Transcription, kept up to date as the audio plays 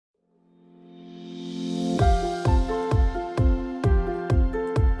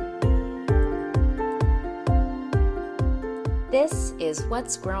This is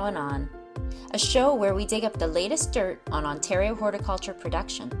What's Growing On, a show where we dig up the latest dirt on Ontario horticulture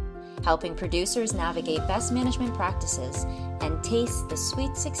production, helping producers navigate best management practices and taste the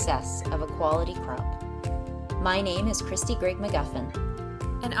sweet success of a quality crop. My name is Christy Greg McGuffin.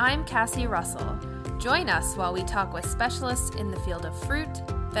 And I'm Cassie Russell. Join us while we talk with specialists in the field of fruit,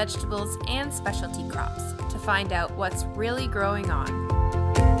 vegetables, and specialty crops to find out what's really growing on.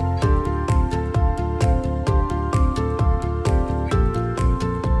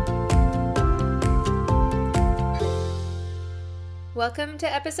 Welcome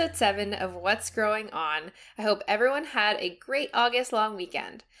to episode 7 of What's Growing On. I hope everyone had a great August long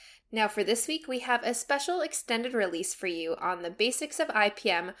weekend. Now for this week, we have a special extended release for you on the basics of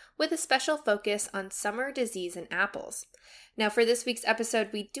IPM with a special focus on summer disease in apples. Now for this week's episode,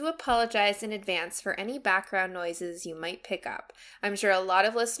 we do apologize in advance for any background noises you might pick up. I'm sure a lot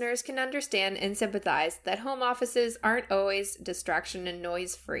of listeners can understand and sympathize that home offices aren't always distraction and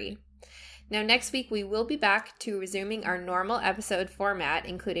noise free. Now next week, we will be back to resuming our normal episode format,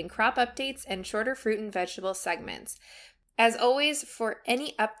 including crop updates and shorter fruit and vegetable segments. As always, for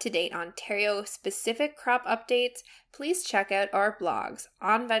any up-to-date Ontario-specific crop updates, please check out our blogs,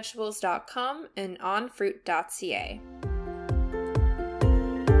 onvegetables.com and onfruit.ca.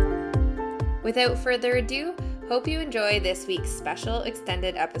 Without further ado, hope you enjoy this week's special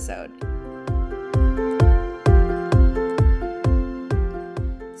extended episode.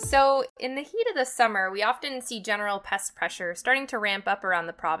 So, in the heat of the summer, we often see general pest pressure starting to ramp up around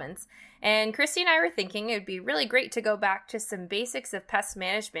the province. And Christy and I were thinking it would be really great to go back to some basics of pest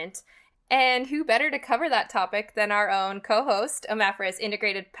management. And who better to cover that topic than our own co-host, OMAFRA's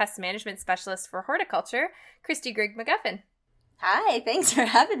Integrated Pest Management Specialist for Horticulture, Christy Greg McGuffin. Hi, thanks for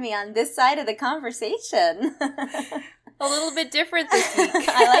having me on this side of the conversation. A little bit different this week.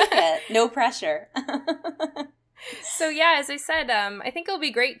 I like it. No pressure. So yeah, as I said, I think it'll be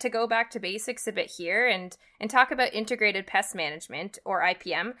great to go back to basics a bit here and talk about integrated pest management, or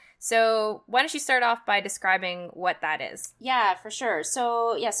IPM. So why don't you start off by describing what that is? Yeah, for sure.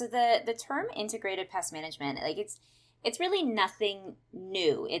 So the term integrated pest management, it's really nothing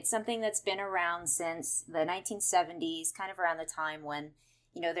new. It's something that's been around since the 1970s, kind of around the time when,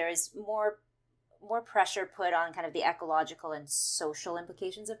 there is more pressure put on kind of the ecological and social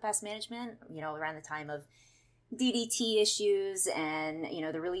implications of pest management, around the time of DDT issues and,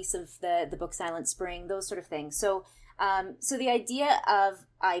 the release of the book Silent Spring, those sort of things. So the idea of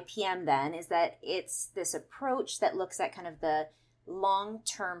IPM then is that it's this approach that looks at kind of the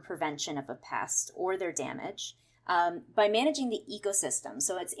long-term prevention of a pest or their damage by managing the ecosystem.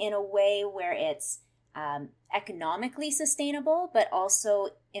 So it's in a way where it's economically sustainable, but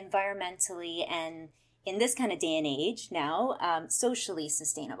also environmentally and in this kind of day and age now, socially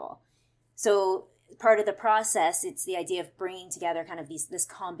sustainable. So part of the process, it's the idea of bringing together kind of this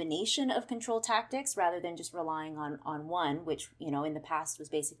combination of control tactics rather than just relying on one, which, in the past was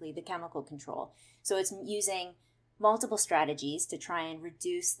basically the chemical control. So it's using multiple strategies to try and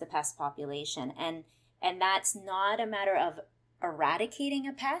reduce the pest population. And that's not a matter of eradicating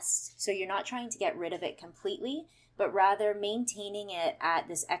a pest. So you're not trying to get rid of it completely, but rather maintaining it at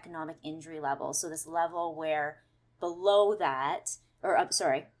this economic injury level. So this level where below that,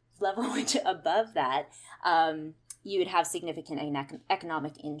 level which above that, you would have significant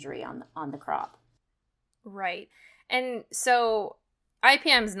economic injury on the crop. Right. And so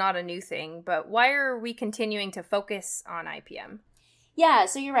IPM is not a new thing, but why are we continuing to focus on IPM? Yeah,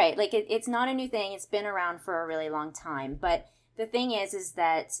 so you're right. It's not a new thing. It's been around for a really long time. But the thing is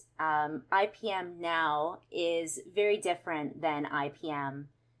that IPM now is very different than IPM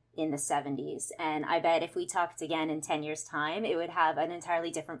in the 70s. And I bet if we talked again in 10 years' time, it would have an entirely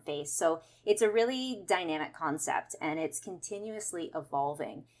different face. So it's a really dynamic concept and it's continuously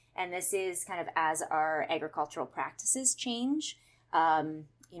evolving. And this is kind of as our agricultural practices change,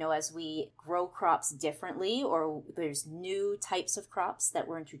 as we grow crops differently or there's new types of crops that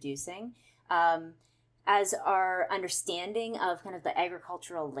we're introducing, as our understanding of kind of the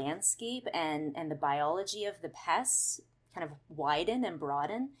agricultural landscape and the biology of the pests kind of widen and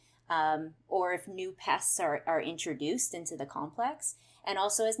broaden, or if new pests are introduced into the complex, and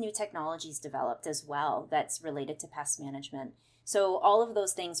also as new technologies developed as well that's related to pest management. So all of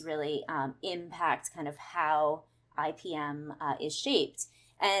those things really impact kind of how IPM is shaped.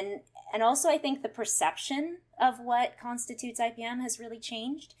 And also I think the perception of what constitutes IPM has really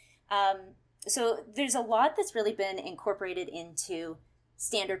changed. So there's a lot that's really been incorporated into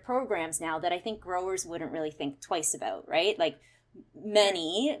standard programs now that I think growers wouldn't really think twice about, right? Like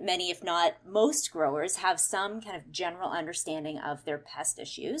many, if not most growers have some kind of general understanding of their pest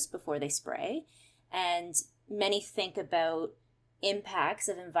issues before they spray. And many think about impacts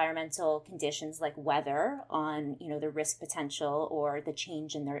of environmental conditions like weather on, the risk potential or the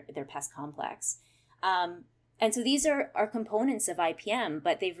change in their pest complex. And so these are components of IPM,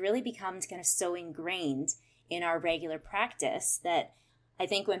 but they've really become kind of so ingrained in our regular practice that I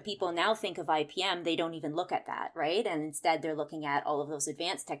think when people now think of IPM, they don't even look at that, right? And instead they're looking at all of those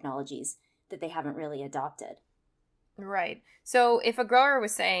advanced technologies that they haven't really adopted. Right. So if a grower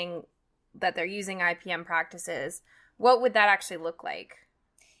was saying that they're using IPM practices, what would that actually look like?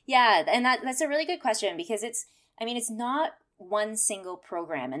 Yeah, and that's a really good question because it's not one single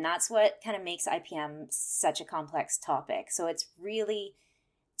program, and that's what kind of makes IPM such a complex topic. So it's really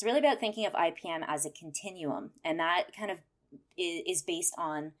about thinking of IPM as a continuum, and that kind of is based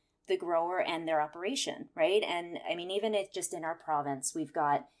on the grower and their operation, right? And I mean, even if just in our province, we've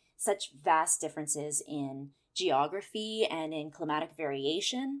got such vast differences in geography and in climatic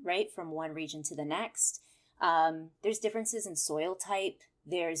variation, right, from one region to the next. There's differences in soil type.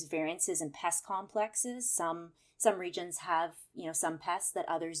 There's variances in pest complexes. Some regions have, some pests that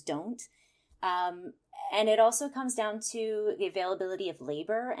others don't. And it also comes down to the availability of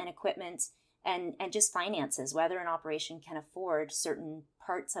labor and equipment and just finances, whether an operation can afford certain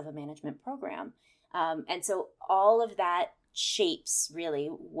parts of a management program. And so all of that shapes really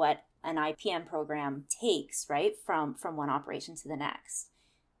what an IPM program takes, right, from one operation to the next.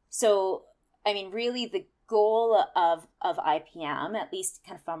 So, I mean, really the goal of IPM, at least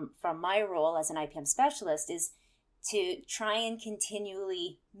kind of from my role as an IPM specialist, is to try and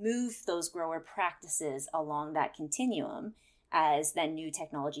continually move those grower practices along that continuum as then new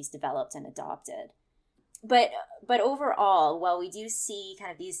technologies developed and adopted. But overall, while we do see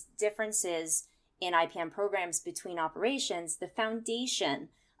kind of these differences in IPM programs between operations, the foundation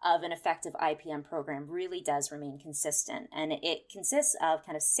of an effective IPM program really does remain consistent. And it consists of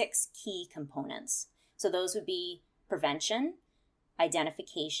kind of 6 key components. So those would be prevention,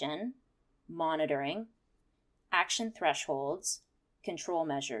 identification, monitoring, action thresholds, control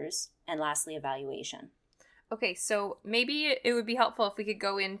measures, and lastly, evaluation. Okay, so maybe it would be helpful if we could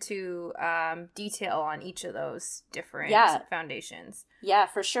go into detail on each of those different foundations. Yeah,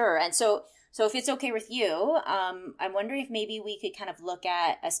 for sure. And so if it's okay with you, I'm wondering if maybe we could kind of look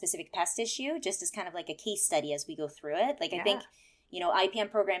at a specific pest issue just as kind of like a case study as we go through it. Like, I think, IPM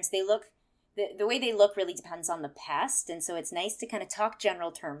programs, they look, the way they look really depends on the pest. And so it's nice to kind of talk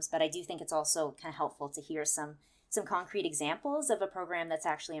general terms, but I do think it's also kind of helpful to hear some concrete examples of a program that's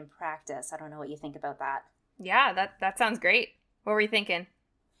actually in practice. I don't know what you think about that. Yeah, that sounds great. What were you thinking?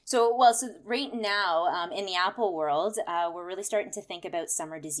 So right now in the apple world, we're really starting to think about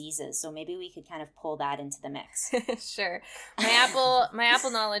summer diseases. So maybe we could kind of pull that into the mix. Sure. My apple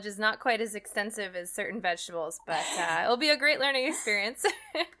knowledge is not quite as extensive as certain vegetables, but it'll be a great learning experience.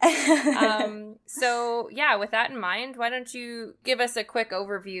 So yeah, with that in mind, why don't you give us a quick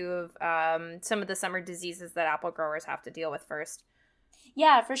overview of some of the summer diseases that apple growers have to deal with first?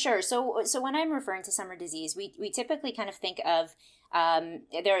 Yeah, for sure. So when I'm referring to summer disease, we typically kind of think of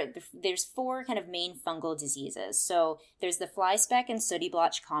there's 4 kind of main fungal diseases. So there's the fly speck and sooty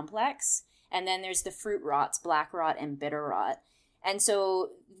blotch complex, and then there's the fruit rots, black rot and bitter rot. And so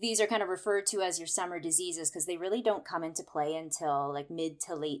these are kind of referred to as your summer diseases because they really don't come into play until like mid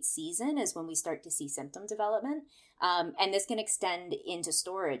to late season is when we start to see symptom development. And this can extend into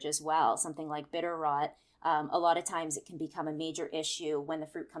storage as well. Something like bitter rot. A lot of times it can become a major issue when the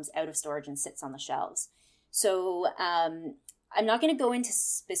fruit comes out of storage and sits on the shelves. So I'm not going to go into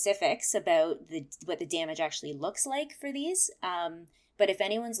specifics about what the damage actually looks like for these. But if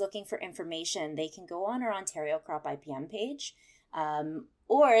anyone's looking for information, they can go on our Ontario Crop IPM page,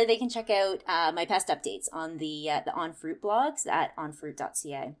 or they can check out my pest updates on the On Fruit blogs at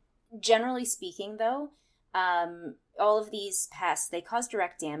onfruit.ca. Generally speaking, though, all of these pests, they cause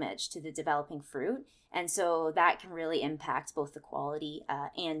direct damage to the developing fruit. And so that can really impact both the quality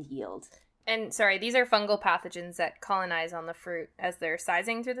and yield. And sorry, these are fungal pathogens that colonize on the fruit as they're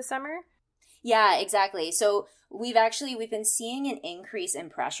sizing through the summer? Yeah, exactly. So we've been seeing an increase in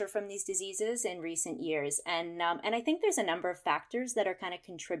pressure from these diseases in recent years. And I think there's a number of factors that are kind of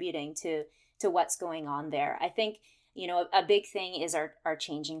contributing to what's going on there. I think, a big thing is our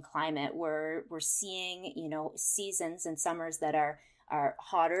changing climate. We're seeing, seasons and summers that are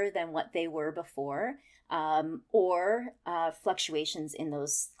hotter than what they were before, or fluctuations in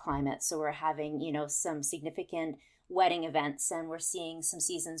those climates. So we're having, some significant wetting events, and we're seeing some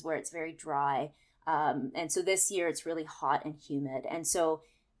seasons where it's very dry. And so this year it's really hot and humid. And so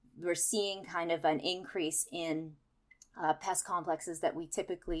we're seeing kind of an increase in pest complexes that we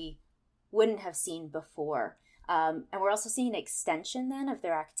typically wouldn't have seen before. And we're also seeing an extension then of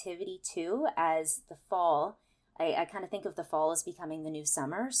their activity too as the fall I kind of think of the fall as becoming the new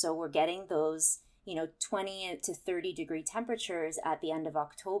summer. So we're getting those, 20 to 30 degree temperatures at the end of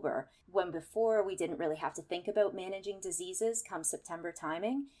October, when before we didn't really have to think about managing diseases come September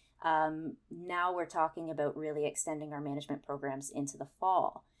timing. Now we're talking about really extending our management programs into the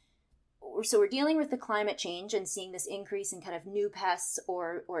fall. So we're dealing with the climate change and seeing this increase in kind of new pests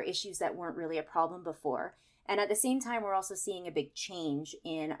or issues that weren't really a problem before. And at the same time, we're also seeing a big change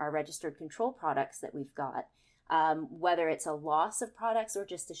in our registered control products that we've got, whether it's a loss of products or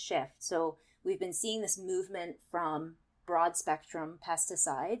just a shift. So we've been seeing this movement from broad spectrum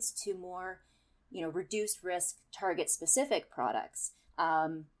pesticides to more, reduced risk target specific products,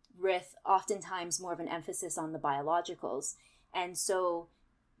 with oftentimes more of an emphasis on the biologicals. And so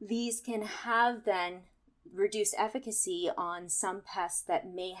these can have then reduced efficacy on some pests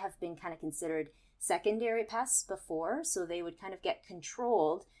that may have been kind of considered secondary pests before. So they would kind of get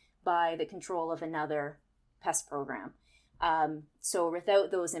controlled by the control of another pest program. So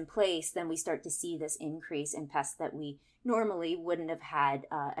without those in place, then we start to see this increase in pests that we normally wouldn't have had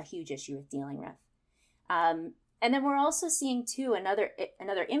a huge issue with dealing with. And then we're also seeing too another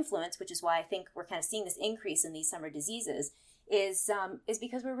influence, which is why I think we're kind of seeing this increase in these summer diseases, is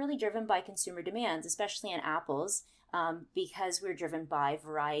because we're really driven by consumer demands, especially in apples, because we're driven by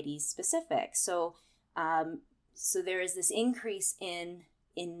variety specific. So there is this increase in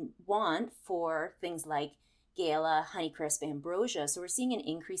want for things like Gala, Honeycrisp, Ambrosia. So we're seeing an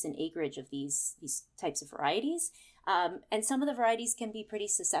increase in acreage of these types of varieties. And some of the varieties can be pretty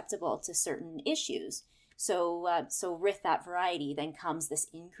susceptible to certain issues. So with that variety then comes this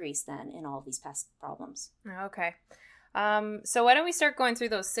increase then in all of these pest problems. Okay. So why don't we start going through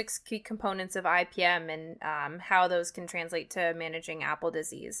those 6 key components of IPM and how those can translate to managing apple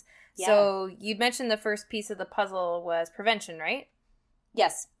disease. Yeah. So you'd mentioned the first piece of the puzzle was prevention, right?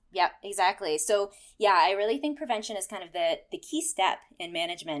 Yes. Yeah, exactly. So yeah, I really think prevention is kind of the key step in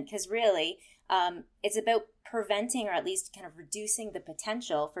management, because really it's about preventing, or at least kind of reducing the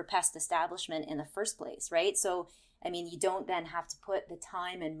potential for pest establishment in the first place, right? So, I mean, you don't then have to put the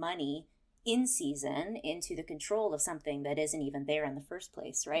time and money in season into the control of something that isn't even there in the first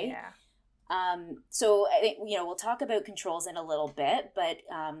place, right? Yeah. So I think, we'll talk about controls in a little bit, but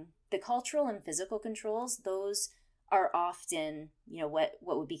the cultural and physical controls, those are often, what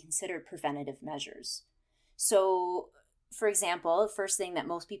would be considered preventative measures. So, for example, the first thing that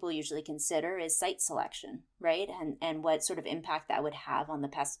most people usually consider is site selection, right? And what sort of impact that would have on the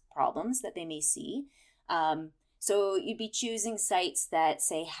pest problems that they may see. So you'd be choosing sites that,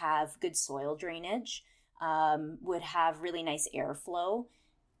 say, have good soil drainage, would have really nice airflow.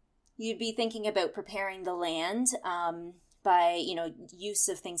 You'd be thinking about preparing the land by, use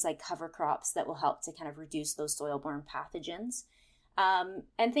of things like cover crops that will help to kind of reduce those soil-borne pathogens.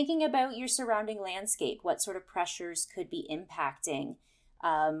 And thinking about your surrounding landscape, what sort of pressures could be impacting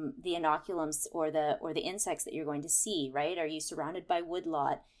the inoculums or the insects that you're going to see, right? Are you surrounded by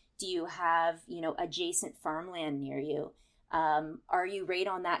woodlot? Do you have, adjacent farmland near you? Are you right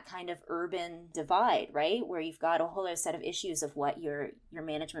on that kind of urban divide, right? Where you've got a whole other set of issues of what your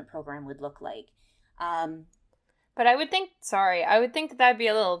management program would look like. But I would think that'd be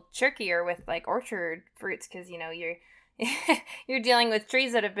a little trickier with like orchard fruits, because, you're you're dealing with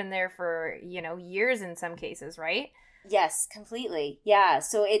trees that have been there for, years in some cases, right? Yes, completely. Yeah.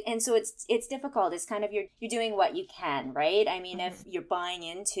 So it's difficult. It's kind of you're doing what you can, right? I mean, if you're buying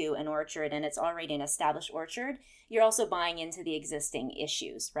into an orchard and it's already an established orchard, you're also buying into the existing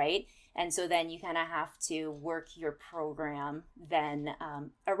issues, right? And so then you kind of have to work your program then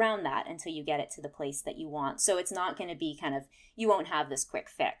around that until you get it to the place that you want. So it's not going to be you won't have this quick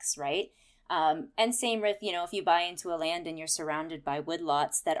fix, right? And same with, if you buy into a land and you're surrounded by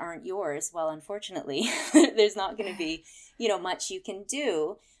woodlots that aren't yours, well, unfortunately, there's not going to be, much you can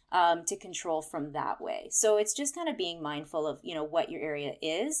do to control from that way. So it's just kind of being mindful of, what your area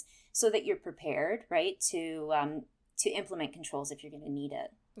is so that you're prepared, right, to implement controls if you're going to need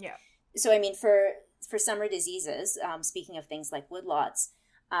it. Yeah. So, I mean, for summer diseases, speaking of things like woodlots,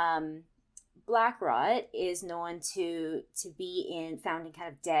 black rot is known to be found in kind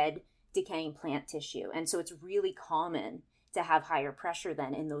of dead, decaying plant tissue. And so it's really common to have higher pressure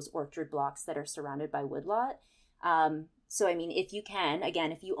then in those orchard blocks that are surrounded by woodlot. So, I mean, if you can,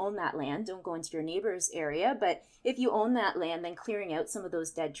 again, if you own that land, don't go into your neighbor's area, but if you own that land, then clearing out some of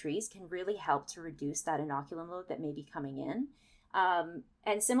those dead trees can really help to reduce that inoculum load that may be coming in.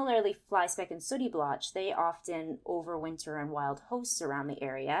 And similarly, fly speck and sooty blotch, they often overwinter on wild hosts around the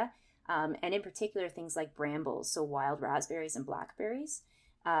area. And in particular, things like brambles, so wild raspberries and blackberries.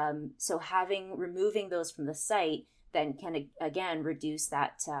 So removing those from the site then can again reduce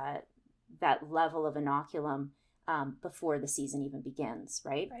that level of inoculum before the season even begins,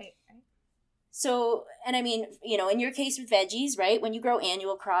 right? Right. So, and I mean, in your case with veggies, right, when you grow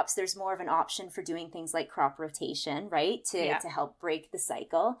annual crops, there's more of an option for doing things like crop rotation, right, to help break the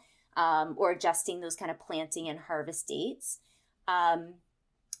cycle, or adjusting those kind of planting and harvest dates.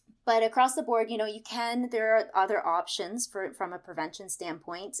 But across the board, there are other options from a prevention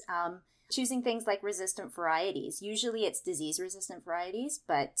standpoint. Choosing things like resistant varieties. Usually it's disease-resistant varieties,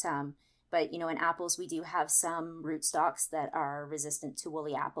 but in apples, we do have some rootstocks that are resistant to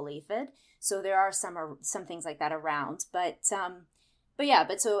woolly apple aphid. So there are some things like that around. But so,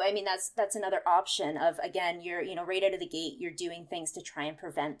 I mean, that's another option of, again, you're, right out of the gate, you're doing things to try and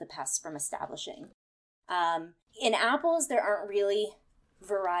prevent the pests from establishing. In apples, there aren't really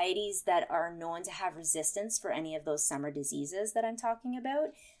varieties that are known to have resistance for any of those summer diseases that I'm talking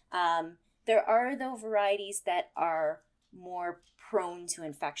about. There are, though, varieties that are more prone to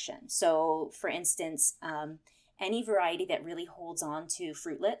infection. So, for instance, any variety that really holds on to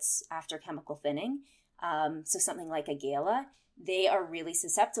fruitlets after chemical thinning, so something like a Gala, they are really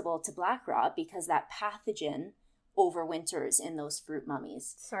susceptible to black rot because that pathogen overwinters in those fruit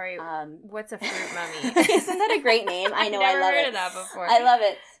mummies. Sorry, what's a fruit mummy? Isn't that a great name? I know, I love it. I've never heard of that before. I love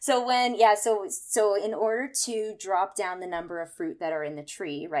it. So so in order to drop down the number of fruit that are in the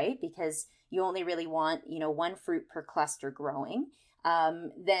tree, right? Because you only really want, one fruit per cluster growing.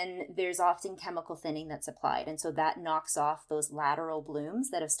 Then there's often chemical thinning that's applied. And so that knocks off those lateral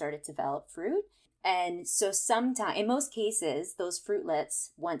blooms that have started to develop fruit. And so in most cases, those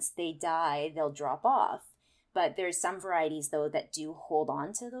fruitlets, once they die, they'll drop off. But there's some varieties, though, that do hold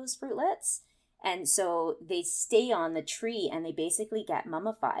on to those fruitlets. And so they stay on the tree and they basically get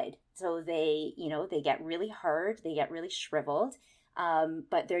mummified. So they get really hard, they get really shriveled.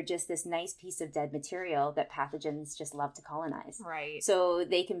 But they're just this nice piece of dead material that pathogens just love to colonize. Right. So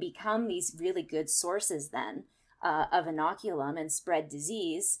they can become these really good sources then of inoculum and spread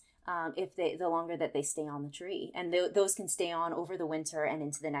disease the longer that they stay on the tree. And those can stay on over the winter and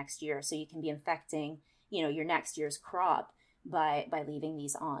into the next year. So you can be infecting, your next year's crop by leaving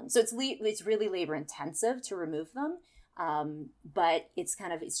these on. So it's really labor intensive to remove them. But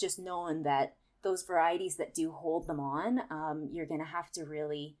it's just known that those varieties that do hold them on, you're going to have to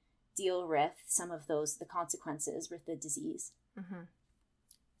really deal with some of the consequences with the disease. Mm-hmm.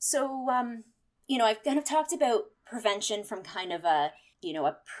 So, I've kind of talked about prevention from kind of a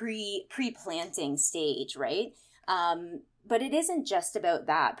pre-planting stage, right? But it isn't just about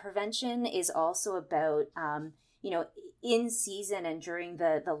that. Prevention is also about, in season and during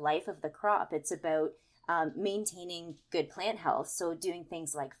the life of the crop. It's about maintaining good plant health. So doing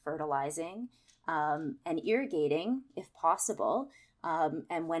things like fertilizing, and irrigating if possible,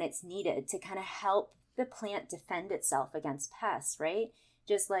 and when it's needed to kind of help the plant defend itself against pests, right?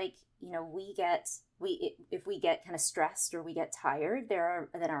 Just like, if we get kind of stressed or we get tired,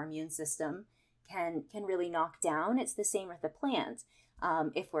 then our immune system can really knock down. It's the same with the plant.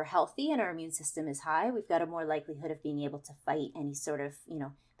 If we're healthy and our immune system is high, we've got a more likelihood of being able to fight any sort of,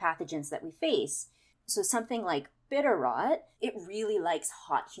 pathogens that we face. So something like bitter rot, it really likes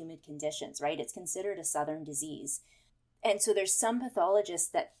hot, humid conditions, right? It's considered a southern disease. And so there's some pathologists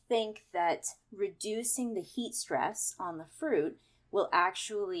that think that reducing the heat stress on the fruit will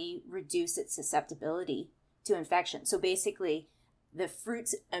actually reduce its susceptibility to infection. So basically, the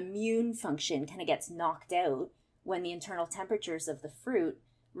fruit's immune function kind of gets knocked out when the internal temperatures of the fruit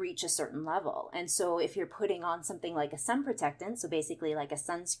reach a certain level. And so if you're putting on something like a sun protectant, so basically like a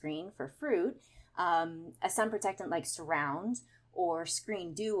sunscreen for fruit, a sun protectant like Surround or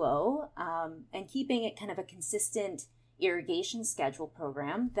Screen Duo, and keeping it kind of a consistent irrigation schedule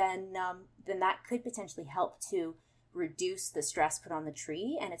program, then that could potentially help to reduce the stress put on the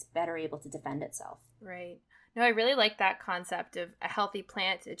tree, and it's better able to defend itself. Right. No, I really like that concept of a healthy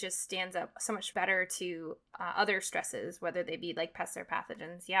plant. It just stands up so much better to other stresses, whether they be like pests or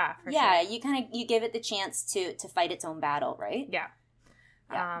pathogens. Yeah, for sure. You give it the chance to fight its own battle, right? Yeah.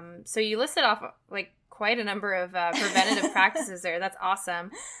 So you listed off like quite a number of preventative practices there. That's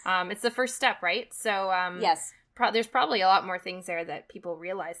awesome. It's the first step, right? So yes. There's probably a lot more things there that people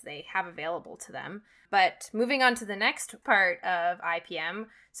realize they have available to them. But moving on to the next part of IPM,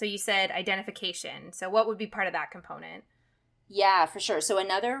 so you said identification. So what would be part of that component? Yeah, for sure. So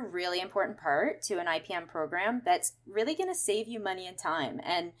another really important part to an IPM program that's really going to save you money and time.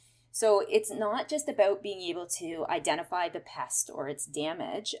 And so it's not just about being able to identify the pest or its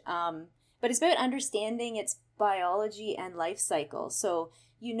damage, but it's about understanding its biology and life cycle. So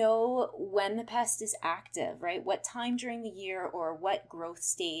you know when the pest is active, right? What time during the year or what growth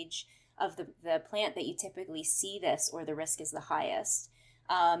stage of the plant that you typically see this or the risk is the highest.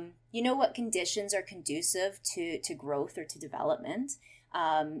 You know what conditions are conducive to growth or to development.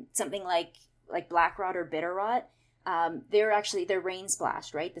 Something like black rot or bitter rot, they're rain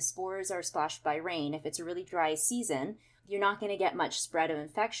splashed, right? The spores are splashed by rain. If it's a really dry season, you're not going to get much spread of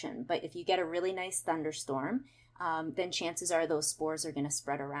infection. But if you get a really nice thunderstorm, then chances are those spores are going to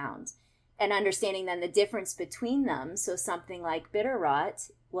spread around. And understanding then the difference between them, so something like bitter rot,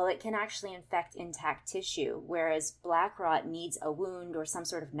 well, it can actually infect intact tissue, whereas black rot needs a wound or some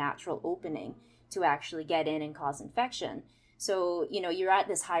sort of natural opening to actually get in and cause infection. So, you're at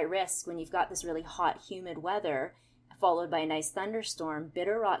this high risk when you've got this really hot, humid weather followed by a nice thunderstorm.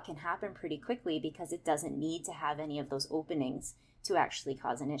 Bitter rot can happen pretty quickly because it doesn't need to have any of those openings to actually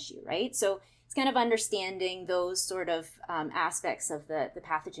cause an issue, right? So it's kind of understanding those sort of aspects of the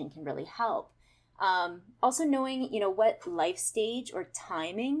pathogen can really help. Also knowing, what life stage or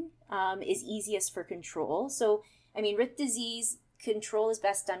timing is easiest for control. So, with disease, control is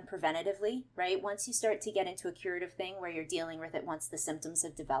best done preventatively, right? Once you start to get into a curative thing where you're dealing with it once the symptoms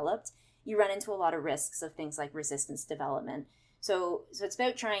have developed, you run into a lot of risks of things like resistance development. So it's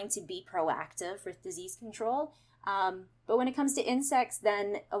about trying to be proactive with disease control. But when it comes to insects,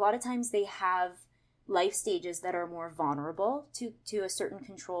 then a lot of times they have life stages that are more vulnerable to a certain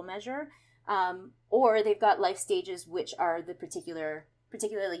control measure, or they've got life stages which are the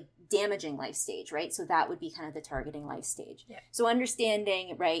particularly damaging life stage, right? So that would be kind of the targeting life stage. Yeah. So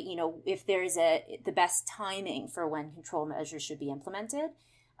understanding, right, if there's the best timing for when control measures should be implemented,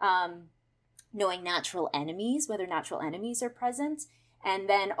 knowing whether natural enemies are present, and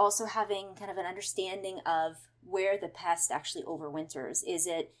then also having kind of an understanding of where the pest actually overwinters. Is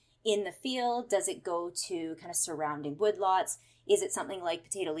it in the field? Does it go to kind of surrounding woodlots? Is it something like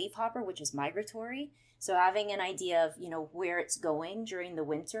potato leafhopper, which is migratory? So having an idea of, where it's going during the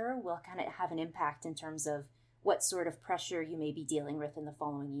winter will kind of have an impact in terms of what sort of pressure you may be dealing with in the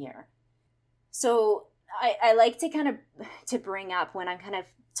following year. So I like to bring up, when I'm kind of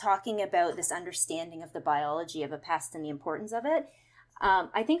talking about this understanding of the biology of a pest and the importance of it,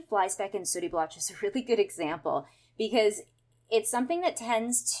 I think fly speck and sooty blotch is a really good example, because it's something that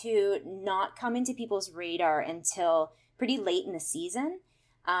tends to not come into people's radar until pretty late in the season,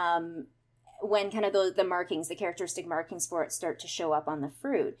 when kind of the characteristic markings for it start to show up on the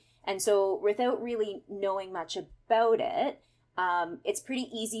fruit. And so without really knowing much about it, it's pretty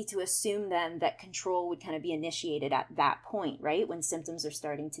easy to assume then that control would kind of be initiated at that point, right? When symptoms are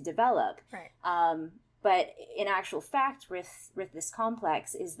starting to develop. Right. But in actual fact, with this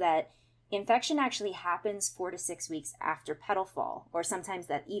complex, is that infection actually happens 4 to 6 weeks after petal fall, or sometimes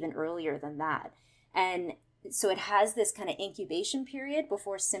that even earlier than that. And so it has this kind of incubation period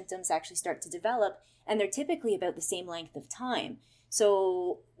before symptoms actually start to develop, and they're typically about the same length of time.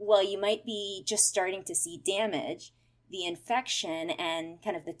 So while you might be just starting to see damage, the infection and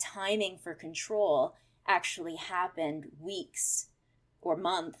kind of the timing for control actually happened weeks or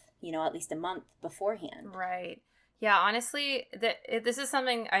at least a month beforehand. Right. Yeah, honestly, this is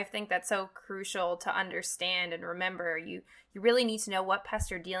something I think that's so crucial to understand and remember. You really need to know what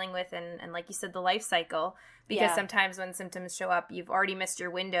pest you're dealing with and like you said, the life cycle, because sometimes when symptoms show up, you've already missed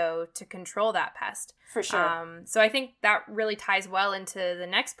your window to control that pest. For sure. So I think that really ties well into the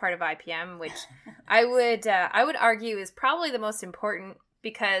next part of IPM, which I would argue is probably the most important,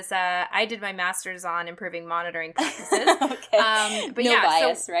 because I did my master's on improving monitoring practices. Okay. But no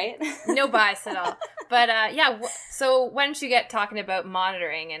bias, right? No bias at all. But so why don't you get talking about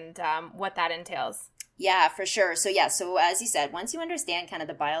monitoring and what that entails? Yeah, for sure. So as you said, once you understand kind of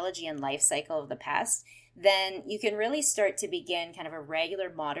the biology and life cycle of the pest, then you can really start to begin kind of a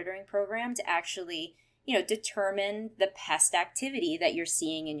regular monitoring program to actually, determine the pest activity that you're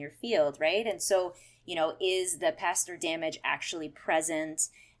seeing in your field, right? And so, is the pest or damage actually present?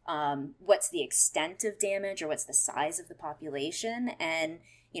 What's the extent of damage, or what's the size of the population? And,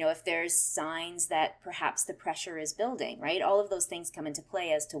 if there's signs that perhaps the pressure is building, right? All of those things come into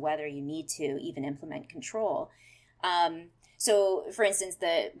play as to whether you need to even implement control. So, for instance,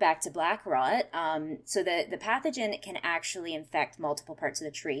 back to black rot, so the pathogen can actually infect multiple parts of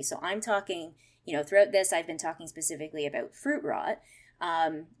the tree. So I'm talking, throughout this, I've been talking specifically about fruit rot,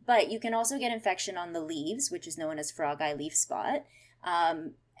 but you can also get infection on the leaves, which is known as frog eye leaf spot,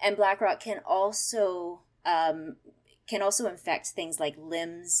 and black rot can also infect things like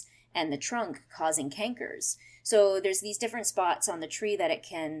limbs and the trunk, causing cankers. So there's these different spots on the tree that it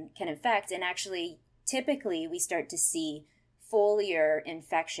can infect, and actually, typically, we start to see foliar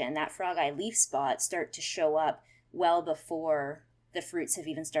infection, that frog eye leaf spot, start to show up well before the fruits have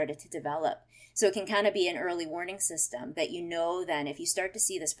even started to develop. So it can kind of be an early warning system that, you know, then if you start to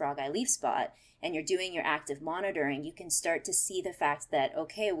see this frog eye leaf spot and you're doing your active monitoring, you can start to see the fact that,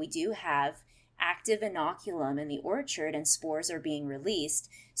 okay, we do have active inoculum in the orchard and spores are being released.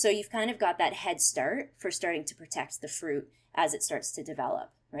 So you've kind of got that head start for starting to protect the fruit as it starts to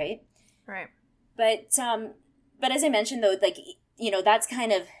develop, right? Right. But as I mentioned, though, like, you know, that's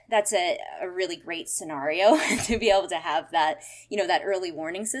a really great scenario to be able to have that, you know, that early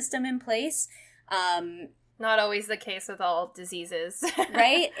warning system in place. Not always the case with all diseases.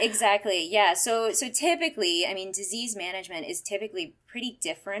 Right? Exactly. Yeah. So typically, I mean, disease management is typically pretty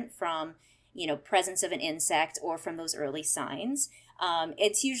different from, you know, presence of an insect or from those early signs.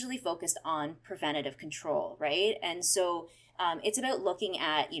 It's usually focused on preventative control, right? And so it's about looking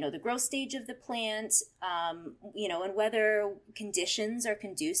at, you know, the growth stage of the plant, you know, and whether conditions are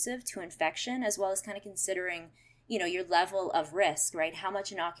conducive to infection, as well as kind of considering, you know, your level of risk, right? How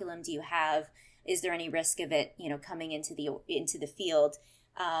much inoculum do you have? Is there any risk of it, you know, coming into the field?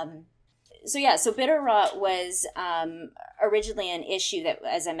 So bitter rot was originally an issue that,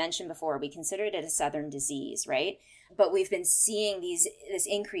 as I mentioned before, we considered it a southern disease, right? But we've been seeing this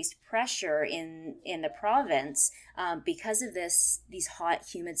increased pressure in the province because of these hot,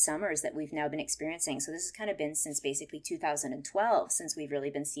 humid summers that we've now been experiencing. So this has kind of been since basically 2012 since we've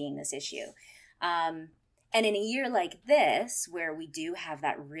really been seeing this issue. And in a year like this, where we do have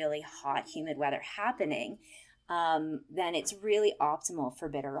that really hot, humid weather happening, then it's really optimal for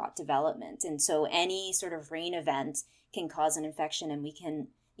bitter rot development. And so any sort of rain event can cause an infection, and we can,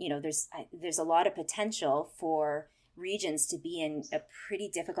 you know, there's a lot of potential for regions to be in a pretty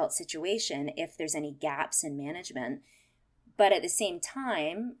difficult situation if there's any gaps in management. But at the same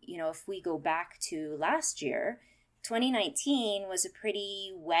time, you know, if we go back to last year, 2019 was a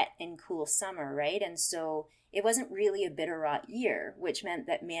pretty wet and cool summer, right? And so it wasn't really a bitter rot year, which meant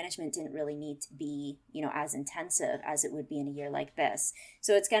that management didn't really need to be, you know, as intensive as it would be in a year like this.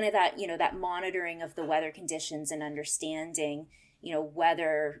 So it's kind of that, you know, that monitoring of the weather conditions and understanding, you know,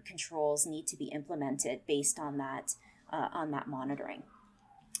 whether controls need to be implemented based on that monitoring.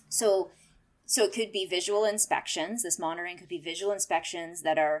 So it could be visual inspections. This monitoring could be visual inspections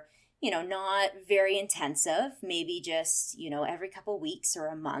that are, you know, not very intensive, maybe just, you know, every couple of weeks or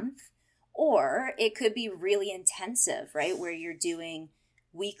a month. Or it could be really intensive, right, where you're doing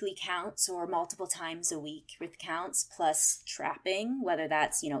weekly counts or multiple times a week with counts plus trapping, whether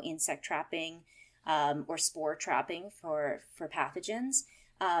that's, you know, insect trapping or spore trapping for pathogens,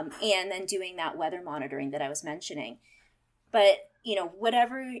 and then doing that weather monitoring that I was mentioning. But, you know,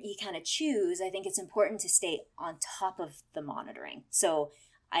 whatever you kind of choose, I think it's important to stay on top of the monitoring. So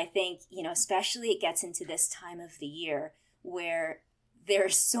I think, you know, especially it gets into this time of the year where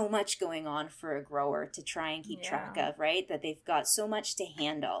there's so much going on for a grower to try and keep track of, right? That they've got so much to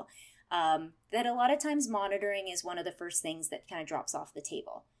handle, that a lot of times monitoring is one of the first things that kind of drops off the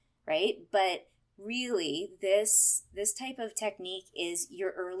table, right? But really, this type of technique is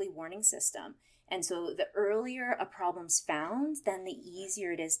your early warning system. And so the earlier a problem's found, then the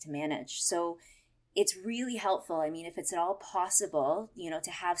easier it is to manage. So it's really helpful. I mean, if it's at all possible, you know,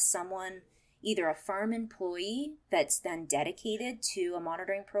 to have someone, either a farm employee that's then dedicated to a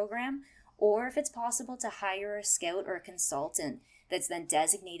monitoring program, or if it's possible to hire a scout or a consultant that's then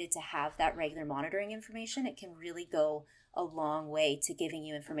designated to have that regular monitoring information, it can really go a long way to giving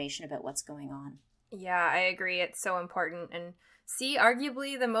you information about what's going on. Yeah, I agree. It's so important. And see,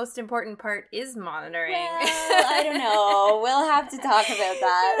 arguably the most important part is monitoring. Well, I don't know. We'll have to talk about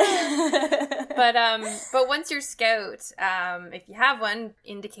that. But once your scout, if you have one,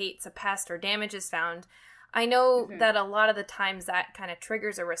 indicates a pest or damage is found, I know that a lot of the times that kind of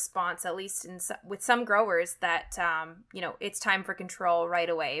triggers a response, at least with some growers, that you know, it's time for control right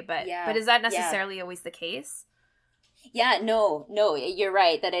away. But is that necessarily always the case? Yeah, no, you're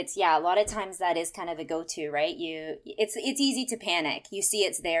right that it's, a lot of times that is kind of the go-to, right? It's easy to panic. You see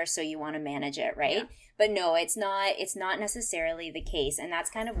it's there, so you want to manage it, right? Yeah. But no, it's not necessarily the case. And that's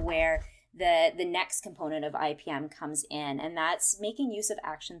kind of where the next component of IPM comes in, and that's making use of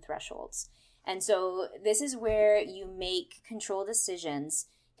action thresholds. And so this is where you make control decisions,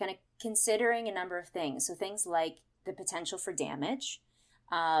 kind of considering a number of things. So things like the potential for damage,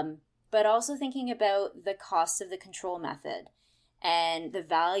 but also thinking about the cost of the control method and the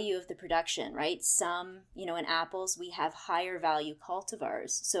value of the production, right? Some, you know, in apples, we have higher value cultivars.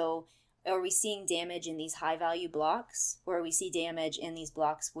 So are we seeing damage in these high value blocks, or we see damage in these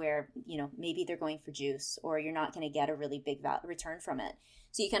blocks where, you know, maybe they're going for juice, or you're not going to get a really big return from it?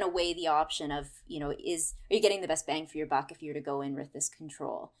 So you kind of weigh the option of, you know, are you getting the best bang for your buck if you were to go in with this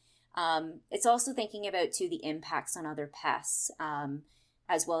control? It's also thinking about, too, the impacts on other pests.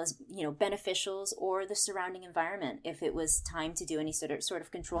 as well as, beneficials or the surrounding environment. If it was time to do any sort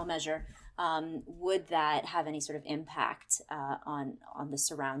of control measure, would that have any sort of impact on the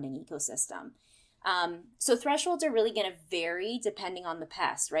surrounding ecosystem? So thresholds are really going to vary depending on the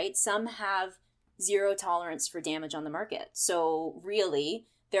pest, right? Some have zero tolerance for damage on the market. So really,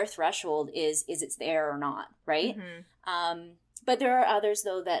 their threshold is it's there or not, right? But there are others,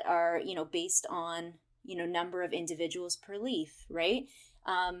 though, that are, based on, number of individuals per leaf, right?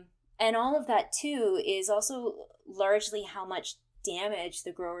 And all of that, too, is also largely how much damage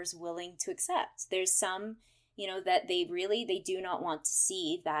the grower's willing to accept. There's some, that they do not want to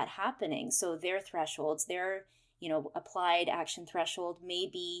see that happening. So their thresholds, their, applied action threshold may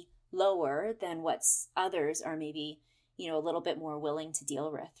be lower than what others are maybe, a little bit more willing to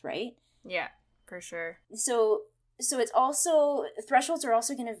deal with, right? Yeah, for sure. So it's also, thresholds are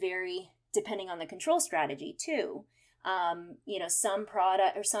also going to vary depending on the control strategy too. Some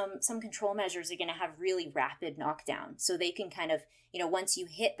product or some control measures are going to have really rapid knockdown. So they can kind of, once you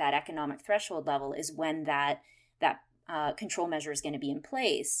hit that economic threshold level is when that control measure is going to be in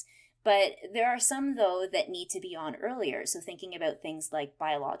place. But there are some, though, that need to be on earlier. So thinking about things like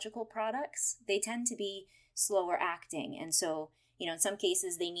biological products, they tend to be slower acting. And so, in some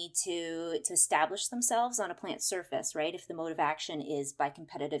cases, they need to establish themselves on a plant surface, right? If the mode of action is by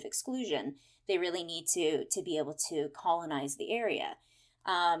competitive exclusion, they really need to be able to colonize the area.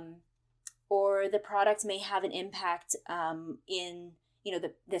 Or the product may have an impact in,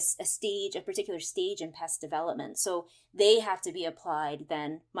 a particular stage in pest development. So they have to be applied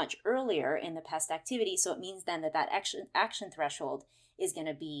then much earlier in the pest activity. So it means then that action threshold is going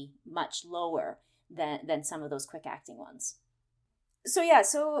to be much lower than some of those quick acting ones.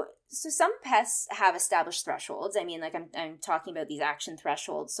 So some pests have established thresholds. I mean, like I'm talking about these action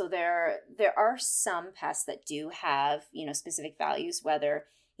thresholds. So there are some pests that do have, specific values, whether,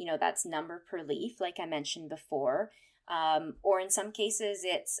 that's number per leaf, like I mentioned before, or in some cases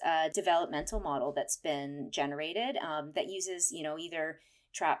it's a developmental model that's been generated that uses, either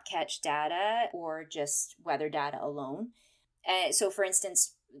trap catch data or just weather data alone. So for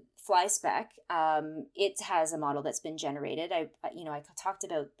instance, FlySpec, it has a model that's been generated. I talked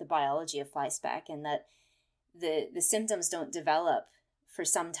about the biology of FlySpec and that the symptoms don't develop for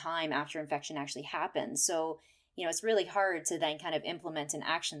some time after infection actually happens. So, it's really hard to then kind of implement an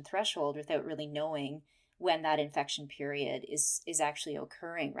action threshold without really knowing when that infection period is actually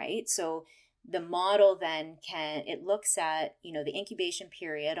occurring, right? So the model then looks at, the incubation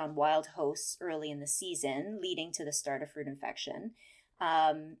period on wild hosts early in the season leading to the start of fruit infection.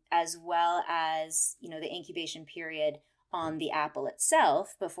 As well as, the incubation period on the apple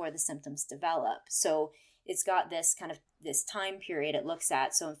itself before the symptoms develop. So it's got this time period it looks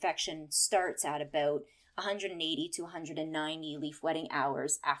at. So infection starts at about 180 to 190 leaf wetting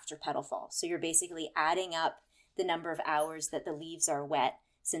hours after petal fall. So you're basically adding up the number of hours that the leaves are wet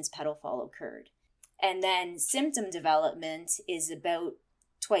since petal fall occurred. And then symptom development is about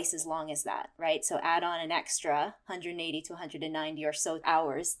twice as long as that, right? So add on an extra 180 to 190 or so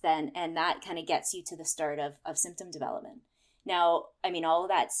hours then, and that kind of gets you to the start of symptom development. Now, I mean, all of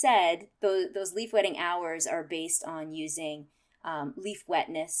that said, those leaf wetting hours are based on using leaf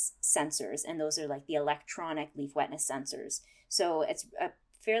wetness sensors, and those are like the electronic leaf wetness sensors. So it's a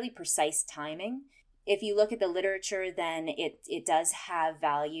fairly precise timing. If you look at the literature, then it does have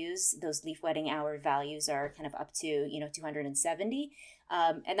values. Those leaf wetting hour values are kind of up to 270.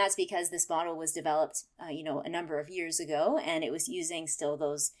 And that's because this model was developed, a number of years ago, and it was using still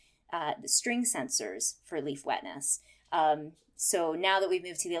those string sensors for leaf wetness. So now that we've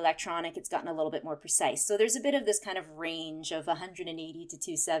moved to the electronic, it's gotten a little bit more precise. So there's a bit of this kind of range of 180 to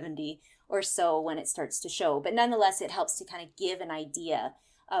 270 or so when it starts to show. But nonetheless, it helps to kind of give an idea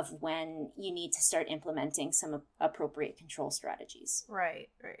of when you need to start implementing some appropriate control strategies. Right.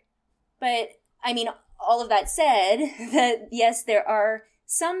 But I mean, all of that said, that yes, there are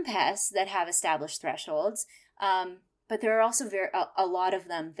some pests that have established thresholds, but there are also a lot of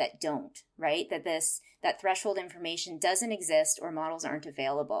them that don't, right? That threshold information doesn't exist or models aren't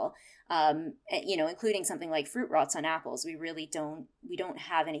available. Including something like fruit rots on apples. We don't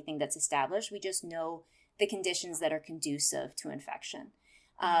have anything that's established. We just know the conditions that are conducive to infection.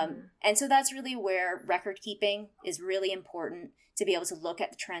 And so that's really where record keeping is really important, to be able to look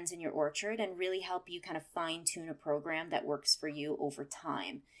at the trends in your orchard and really help you kind of fine tune a program that works for you over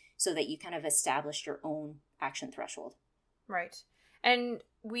time so that you kind of establish your own action threshold. Right. And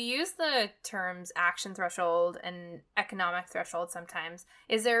we use the terms action threshold and economic threshold sometimes.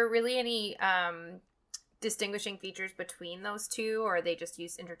 Is there really any distinguishing features between those two, or are they just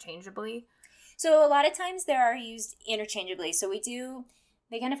used interchangeably? So a lot of times they are used interchangeably. So we do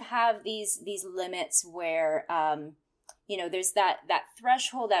they kind of have these limits where there's that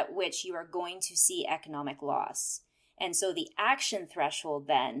threshold at which you are going to see economic loss. And so the action threshold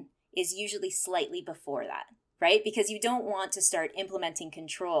then is usually slightly before that, right? Because you don't want to start implementing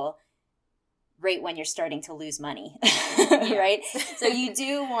control right when you're starting to lose money, right? So you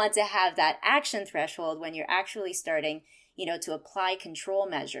do want to have that action threshold when you're actually starting, to apply control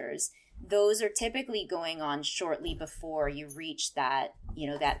measures. Those are typically going on shortly before you reach that,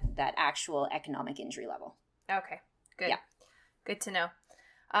 that actual economic injury level. Okay, good. Yeah. Good to know.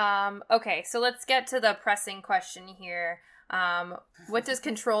 Okay, so let's get to the pressing question here. What does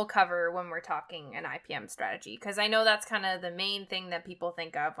control cover when we're talking an IPM strategy? Because I know that's kind of the main thing that people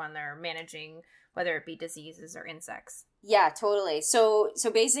think of when they're managing, whether it be diseases or insects. Yeah, totally. So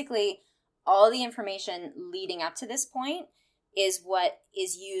basically, all the information leading up to this point is what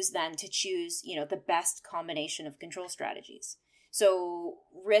is used then to choose, the best combination of control strategies. So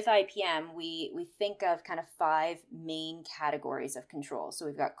with IPM, we think of kind of 5 main categories of control. So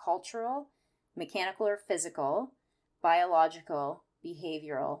we've got cultural, mechanical or physical, biological,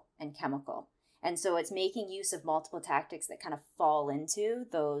 behavioral, and chemical. And so it's making use of multiple tactics that kind of fall into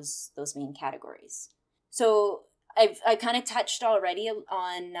those main categories. So I kind of touched already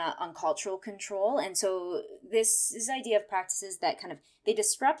on cultural control. And so this idea of practices that kind of, they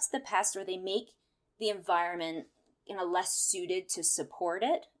disrupt the pest, or they make the environment less suited to support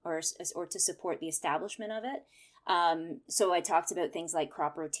it or to support the establishment of it. So I talked about things like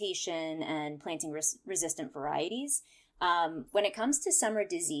crop rotation and planting resistant varieties. When it comes to summer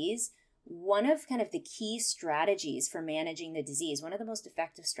disease, one of kind of the key strategies for managing the disease, one of the most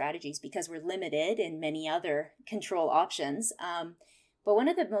effective strategies, because we're limited in many other control options, but one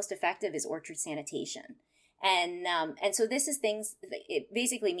of the most effective is orchard sanitation. And so this is things, it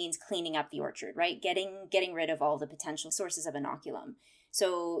basically means cleaning up the orchard, right? Getting rid of all the potential sources of inoculum.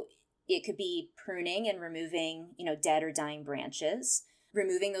 So it could be pruning and removing, dead or dying branches,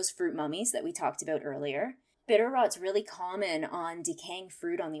 removing those fruit mummies that we talked about earlier. Bitter rot's really common on decaying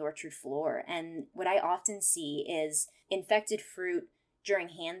fruit on the orchard floor. And what I often see is infected fruit during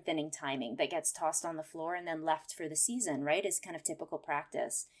hand thinning timing that gets tossed on the floor and then left for the season, right? Is kind of typical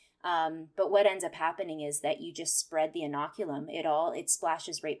practice. But what ends up happening is that you just spread the inoculum. It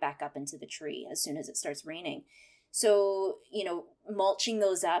splashes right back up into the tree as soon as it starts raining. So, mulching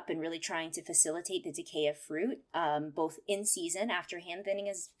those up and really trying to facilitate the decay of fruit, both in season after hand thinning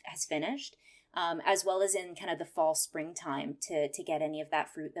has finished, as well as in kind of the fall, springtime to get any of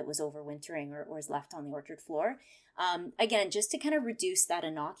that fruit that was overwintering or is left on the orchard floor. Again, just to kind of reduce that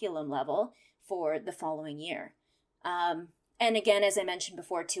inoculum level for the following year. And again, as I mentioned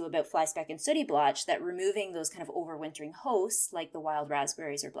before too about fly speck and sooty blotch, that removing those kind of overwintering hosts like the wild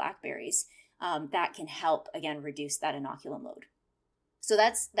raspberries or blackberries, that can help, again, reduce that inoculum load. So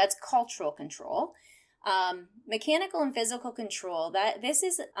that's cultural control. Mechanical and physical control, this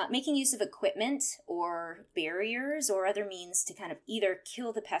is making use of equipment or barriers or other means to kind of either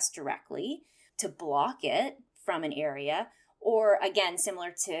kill the pest directly, to block it from an area, or again,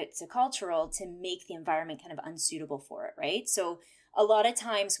 similar to cultural, to make the environment kind of unsuitable for it, right? So a lot of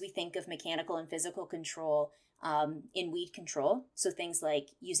times we think of mechanical and physical control in weed control. So things like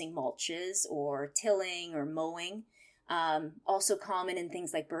using mulches or tilling or mowing. Also common in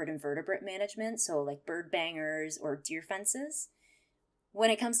things like bird and vertebrate management, so like bird bangers or deer fences.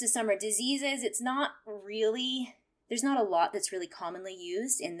 When it comes to summer diseases, there's not a lot that's really commonly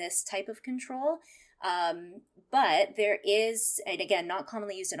used in this type of control. But there is, and again, not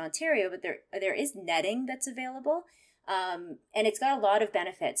commonly used in Ontario, but there is netting that's available. And it's got a lot of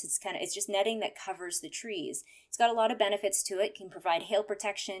benefits. It's just netting that covers the trees. It's got a lot of benefits to it. Can provide hail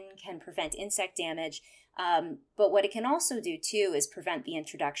protection, can prevent insect damage. But what it can also do too is prevent the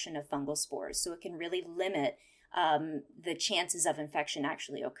introduction of fungal spores. So it can really limit the chances of infection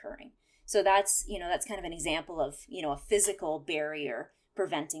actually occurring. So that's kind of an example of, a physical barrier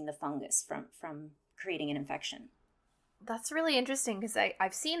preventing the fungus from creating an infection. That's really interesting because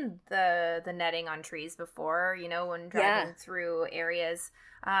I've seen the netting on trees before, when driving through areas.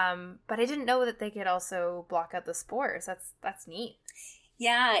 But I didn't know that they could also block out the spores. That's neat.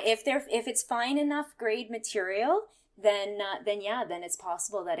 Yeah, if it's fine enough grade material, then it's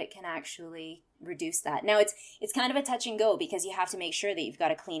possible that it can actually reduce that. Now it's kind of a touch and go because you have to make sure that you've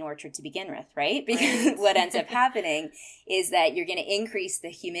got a clean orchard to begin with, right? Because what ends up happening is that you're going to increase the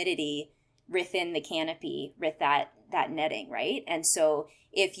humidity within the canopy with that netting, right? And so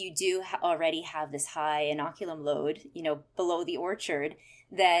if you do already have this high inoculum load, below the orchard,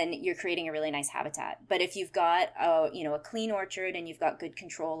 then you're creating a really nice habitat. But if you've got a clean orchard and you've got good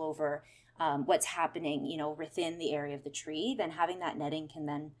control over what's happening, within the area of the tree, then having that netting can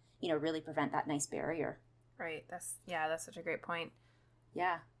then, really prevent that nice barrier. Right. That's such a great point.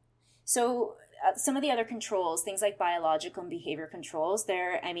 Yeah. So some of the other controls, things like biological and behavior controls,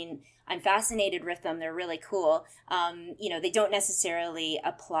 I'm fascinated with them. They're really cool. They don't necessarily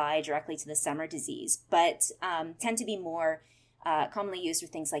apply directly to the summer disease, but tend to be more commonly used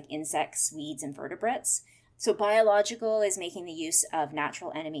with things like insects, weeds, and vertebrates. So biological is making the use of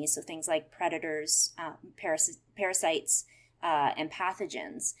natural enemies, so things like predators, parasites, and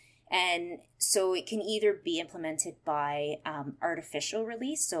pathogens. And so it can either be implemented by artificial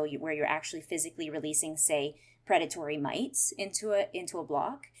release, so where you're actually physically releasing, say, predatory mites into a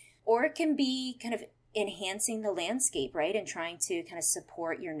block, or it can be kind of enhancing the landscape, right, and trying to kind of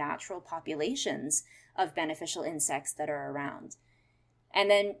support your natural populations of beneficial insects that are around. And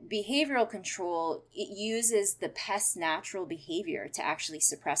then behavioral control, it uses the pest's natural behavior to actually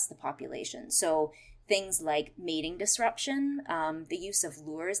suppress the population. So things like mating disruption, the use of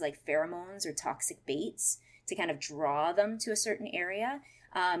lures like pheromones or toxic baits to kind of draw them to a certain area,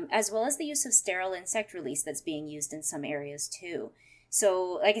 as well as the use of sterile insect release that's being used in some areas too.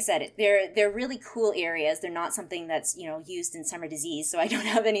 So like I said, they're really cool areas. They're not something that's, used in summer disease, so I don't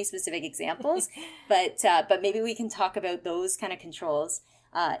have any specific examples, but maybe we can talk about those kind of controls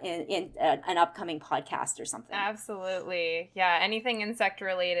in an upcoming podcast or something. Absolutely. Yeah, anything insect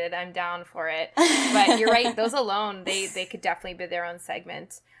related, I'm down for it. But you're right, those alone, they could definitely be their own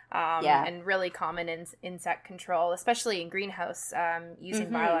segment. And really common in insect control, especially in greenhouse,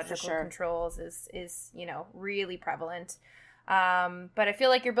 using biological controls is really prevalent. But I feel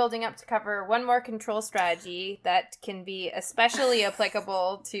like you're building up to cover one more control strategy that can be especially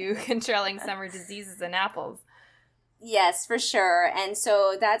applicable to controlling summer diseases in apples. Yes, for sure. And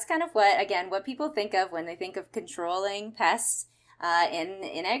so that's kind of what people think of when they think of controlling pests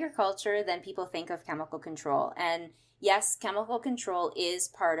in agriculture. Then people think of chemical control. And yes, chemical control is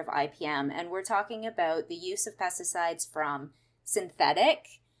part of IPM. And we're talking about the use of pesticides from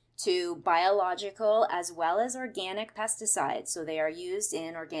synthetic to biological as well as organic pesticides. So they are used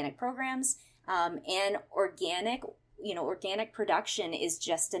in organic programs, and organic production is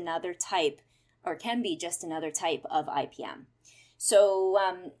just another type, or can be just another type of IPM. So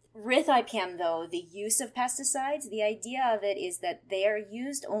with IPM though, the use of pesticides, the idea of it is that they are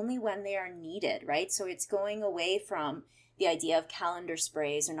used only when they are needed, right? So it's going away from the idea of calendar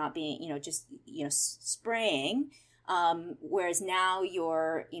sprays or not being, spraying. Whereas now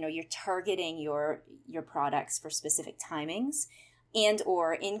you're targeting your products for specific timings and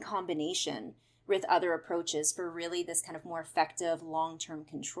or in combination with other approaches for really this kind of more effective long-term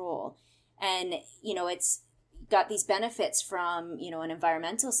control. And, it's got these benefits from, an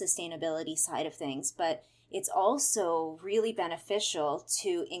environmental sustainability side of things, but it's also really beneficial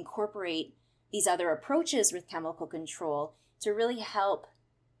to incorporate these other approaches with chemical control to really help,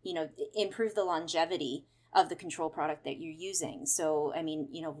 improve the longevity of the control product that you're using. So,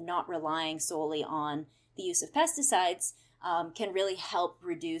 not relying solely on the use of pesticides can really help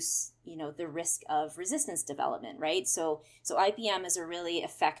reduce, the risk of resistance development, right? So IPM is a really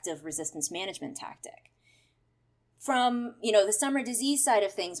effective resistance management tactic. From, the summer disease side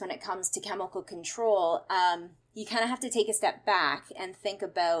of things, when it comes to chemical control, you kind of have to take a step back and think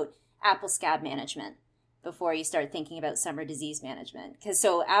about apple scab management before you start thinking about summer disease management.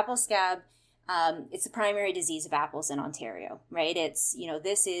 So apple scab, it's the primary disease of apples in Ontario, right? It's,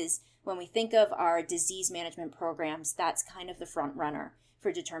 this is, when we think of our disease management programs, that's kind of the front runner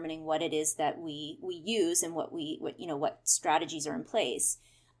for determining what it is that we use and what strategies are in place.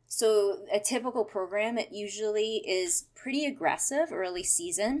 So a typical program, it usually is pretty aggressive early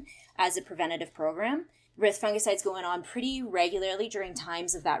season as a preventative program, with fungicides going on pretty regularly during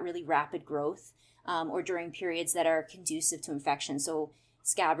times of that really rapid growth, or during periods that are conducive to infection. So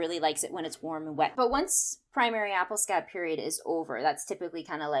scab really likes it when it's warm and wet. But once primary apple scab period is over, that's typically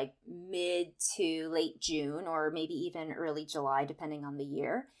kind of like mid to late June or maybe even early July, depending on the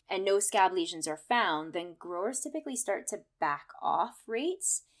year, and no scab lesions are found, then growers typically start to back off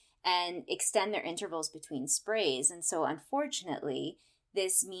rates and extend their intervals between sprays. And so unfortunately,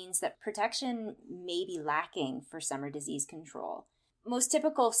 this means that protection may be lacking for summer disease control. Most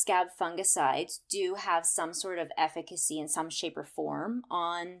typical scab fungicides do have some sort of efficacy in some shape or form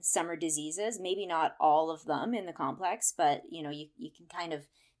on summer diseases, maybe not all of them in the complex, but you can kind of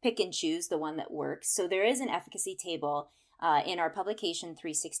pick and choose the one that works. So there is an efficacy table in our publication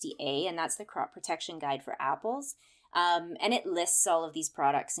 360A, and that's the crop protection guide for apples. And it lists all of these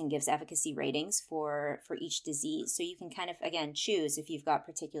products and gives efficacy ratings for each disease. So you can kind of, again, choose if you've got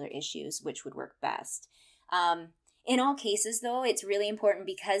particular issues, which would work best. In all cases, though, it's really important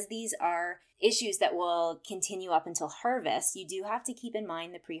because these are issues that will continue up until harvest. You do have to keep in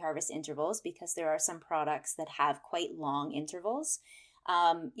mind the pre-harvest intervals because there are some products that have quite long intervals.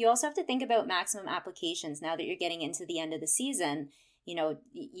 You also have to think about maximum applications. Now that you're getting into the end of the season,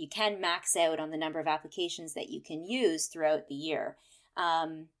 you can max out on the number of applications that you can use throughout the year.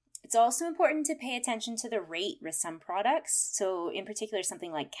 It's also important to pay attention to the rate with some products. So in particular,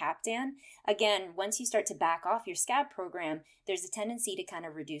 something like Captan. Again, once you start to back off your scab program, there's a tendency to kind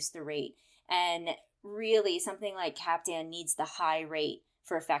of reduce the rate. And really, something like Captan needs the high rate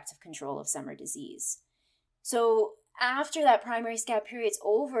for effective control of summer disease. So after that primary scab period's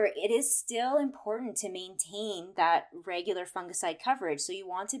over, it is still important to maintain that regular fungicide coverage. So you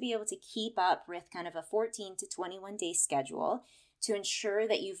want to be able to keep up with kind of a 14 to 21 day schedule to ensure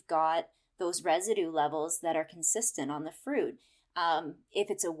that you've got those residue levels that are consistent on the fruit. If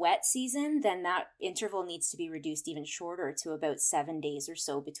it's a wet season, then that interval needs to be reduced even shorter to about 7 days or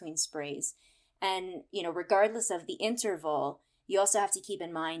so between sprays. And, regardless of the interval, you also have to keep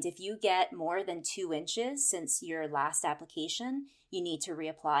in mind if you get more than 2 inches since your last application, you need to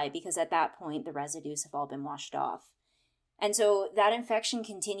reapply because at that point the residues have all been washed off. And so that infection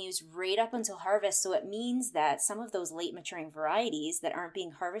continues right up until harvest. So it means that some of those late maturing varieties that aren't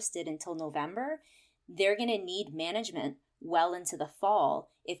being harvested until November, they're going to need management well into the fall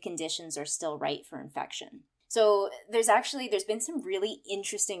if conditions are still right for infection. So there's been some really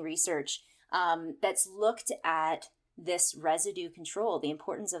interesting research that's looked at this residue control, the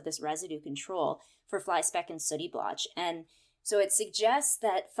importance of this residue control for fly speck and sooty blotch. And so it suggests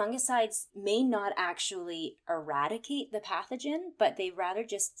that fungicides may not actually eradicate the pathogen, but they rather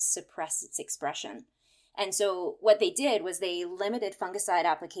just suppress its expression. And so what they did was they limited fungicide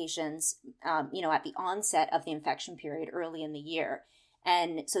applications, at the onset of the infection period early in the year.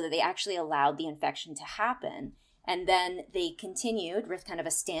 And so that they actually allowed the infection to happen. And then they continued with kind of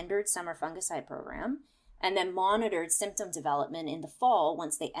a standard summer fungicide program and then monitored symptom development in the fall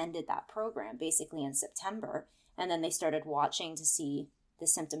once they ended that program, basically in September. And then they started watching to see the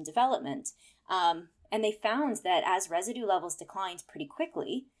symptom development. And they found that as residue levels declined pretty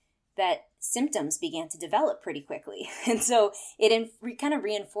quickly, that symptoms began to develop pretty quickly. And so it kind of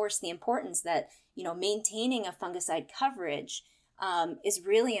reinforced the importance that, maintaining a fungicide coverage is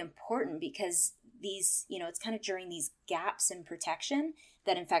really important because these, it's kind of during these gaps in protection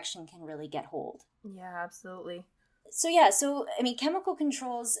that infection can really get hold. Yeah, absolutely. So chemical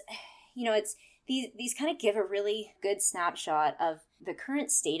controls, it's these kind of give a really good snapshot of the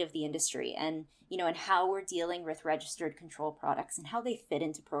current state of the industry and, and how we're dealing with registered control products and how they fit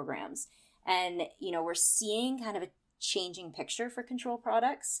into programs. And, we're seeing kind of a changing picture for control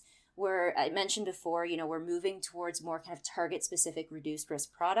products where I mentioned before, we're moving towards more kind of target specific reduced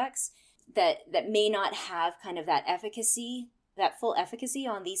risk products that may not have kind of that full efficacy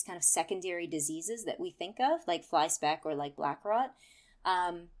on these kind of secondary diseases that we think of, like fly speck or like black rot.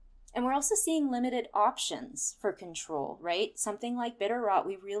 And we're also seeing limited options for control, right? Something like bitter rot,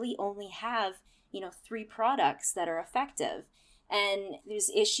 we really only have, 3 products that are effective. And there's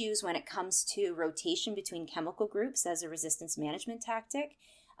issues when it comes to rotation between chemical groups as a resistance management tactic.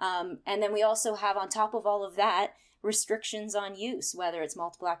 And then we also have, on top of all of that, restrictions on use, whether it's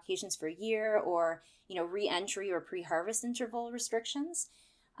multiple applications for a year or, re-entry or pre-harvest interval restrictions.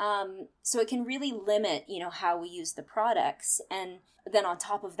 So it can really limit, how we use the products. And then on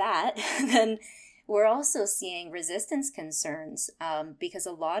top of that, then we're also seeing resistance concerns because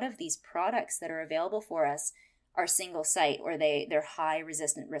a lot of these products that are available for us are single site or they're high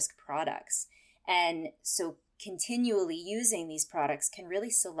resistant risk products. And so continually using these products can really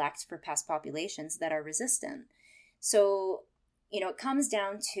select for pest populations that are resistant. So, it comes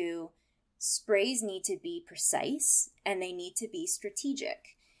down to sprays need to be precise and they need to be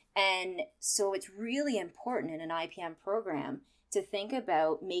strategic. And so it's really important in an IPM program to think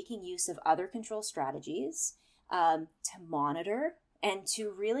about making use of other control strategies, to monitor, and to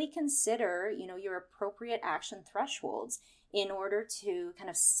really consider, your appropriate action thresholds in order to kind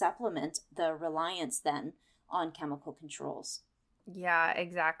of supplement the reliance then on chemical controls. Yeah,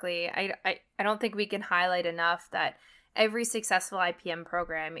 exactly. I don't think we can highlight enough that every successful IPM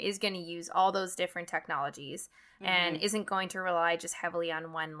program is going to use all those different technologies and isn't going to rely just heavily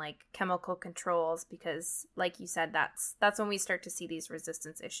on one, like chemical controls, because like you said, that's when we start to see these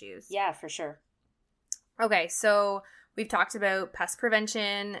resistance issues. Yeah, for sure. Okay, so we've talked about pest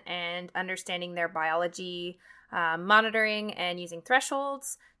prevention and understanding their biology. monitoring and using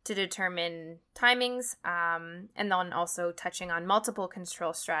thresholds to determine timings, and then also touching on multiple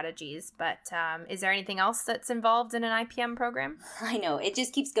control strategies. But is there anything else that's involved in an IPM program? I know, it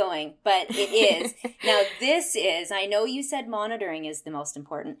just keeps going, but it is. Now, this is, I know you said monitoring is the most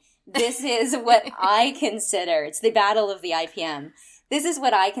important. This is what I consider, it's the battle of the IPM. This is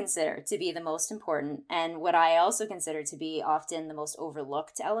what I consider to be the most important, and what I also consider to be often the most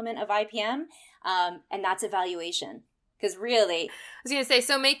overlooked element of IPM, and that's evaluation. Because really... I was going to say,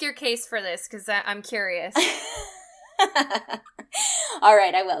 so make your case for this, because I'm curious. All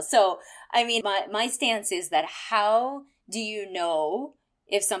right, I will. So, I mean, my stance is that how do you know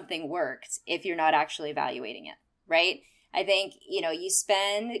if something worked if you're not actually evaluating it, right? I think,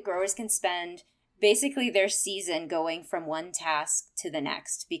 growers can spend basically their season going from one task to the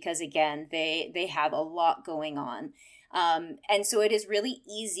next because, again, they have a lot going on. And so it is really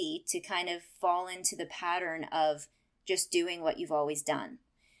easy to kind of fall into the pattern of just doing what you've always done.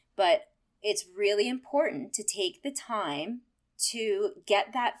 But it's really important to take the time to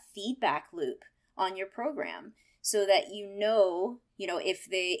get that feedback loop on your program so that you know,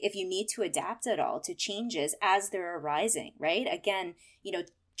 if you need to adapt at all to changes as they're arising, right? Again,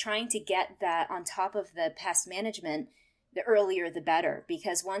 trying to get that on top of the pest management, the earlier the better,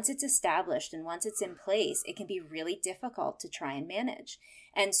 because once it's established and once it's in place, it can be really difficult to try and manage.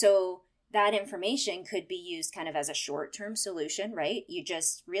 And so that information could be used kind of as a short-term solution, right? You're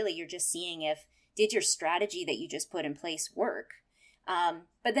just seeing did your strategy that you just put in place work?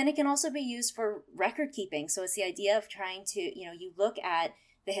 But then it can also be used for record keeping. So it's the idea of trying to, you look at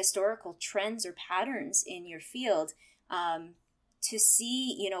the historical trends or patterns in your field to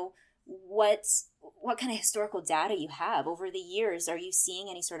see, what kind of historical data you have over the years. Are you seeing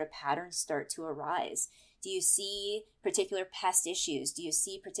any sort of patterns start to arise? Do you see particular pest issues? Do you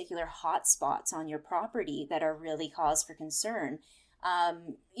see particular hot spots on your property that are really cause for concern?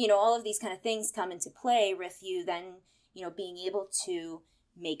 All of these kind of things come into play with you then, being able to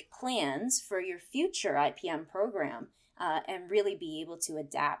make plans for your future IPM program and really be able to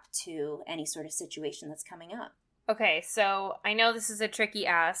adapt to any sort of situation that's coming up. Okay, so I know this is a tricky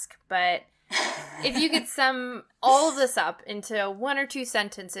ask, but if you could sum all of this up into one or two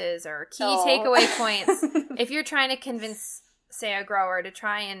sentences or key takeaway points, if you're trying to convince, say, a grower to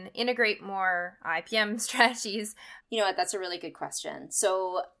try and integrate more IPM strategies. You know what? That's a really good question.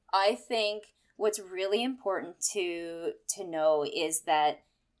 So I think what's really important to know is that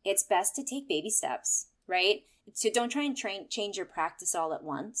it's best to take baby steps, right? So don't try and change your practice all at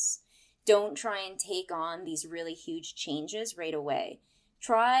once. Don't try and take on these really huge changes right away.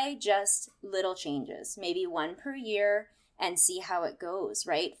 Try just little changes, maybe one per year, and see how it goes,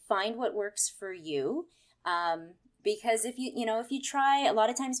 right? Find what works for you. Because if you try, a lot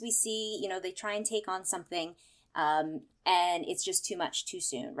of times we see, they try and take on something and it's just too much too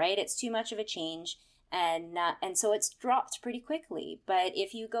soon, right? It's too much of a change. And so it's dropped pretty quickly. But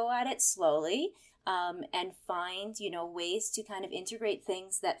if you go at it slowly and find, ways to kind of integrate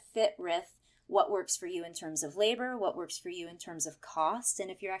things that fit with what works for you in terms of labor, what works for you in terms of cost,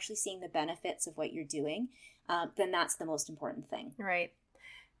 and if you're actually seeing the benefits of what you're doing, then that's the most important thing. Right.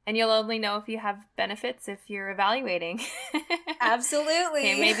 And you'll only know if you have benefits if you're evaluating. Absolutely.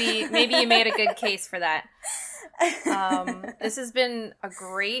 Okay, maybe you made a good case for that. This has been a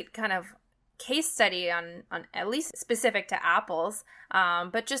great kind of case study on at least specific to apples,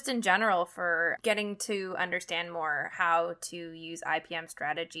 but just in general for getting to understand more how to use IPM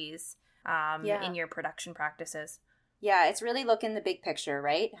strategies in your production practices. Yeah, it's really looking the big picture,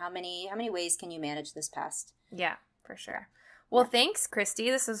 right? How many ways can you manage this pest? Yeah, for sure. Well, thanks,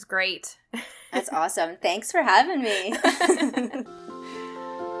 Christy. This was great. That's awesome. Thanks for having me.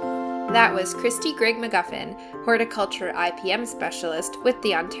 That was Christy Grigg McGuffin, Horticulture IPM Specialist with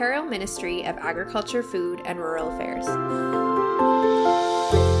the Ontario Ministry of Agriculture, Food and Rural Affairs.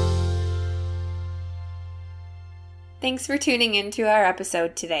 Thanks for tuning in to our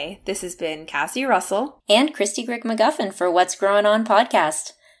episode today. This has been Cassie Russell and Christy Grigg McGuffin for What's Growing On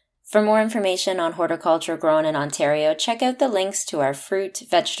podcast. For more information on horticulture grown in Ontario, check out the links to our fruit,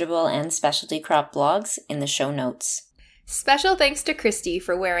 vegetable, and specialty crop blogs in the show notes. Special thanks to Christy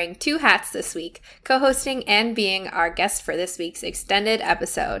for wearing 2 hats this week, co-hosting and being our guest for this week's extended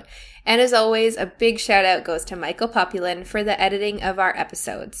episode. And as always, a big shout out goes to Michael Populin for the editing of our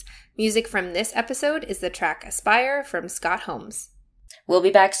episodes. Music from this episode is the track Aspire from Scott Holmes. We'll be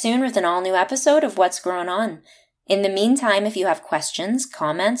back soon with an all-new episode of What's Growing On. In the meantime, if you have questions,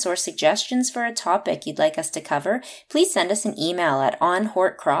 comments, or suggestions for a topic you'd like us to cover, please send us an email at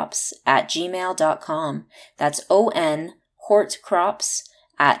onhortcrops@gmail.com. That's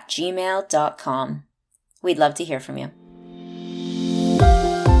onhortcrops@gmail.com. We'd love to hear from you.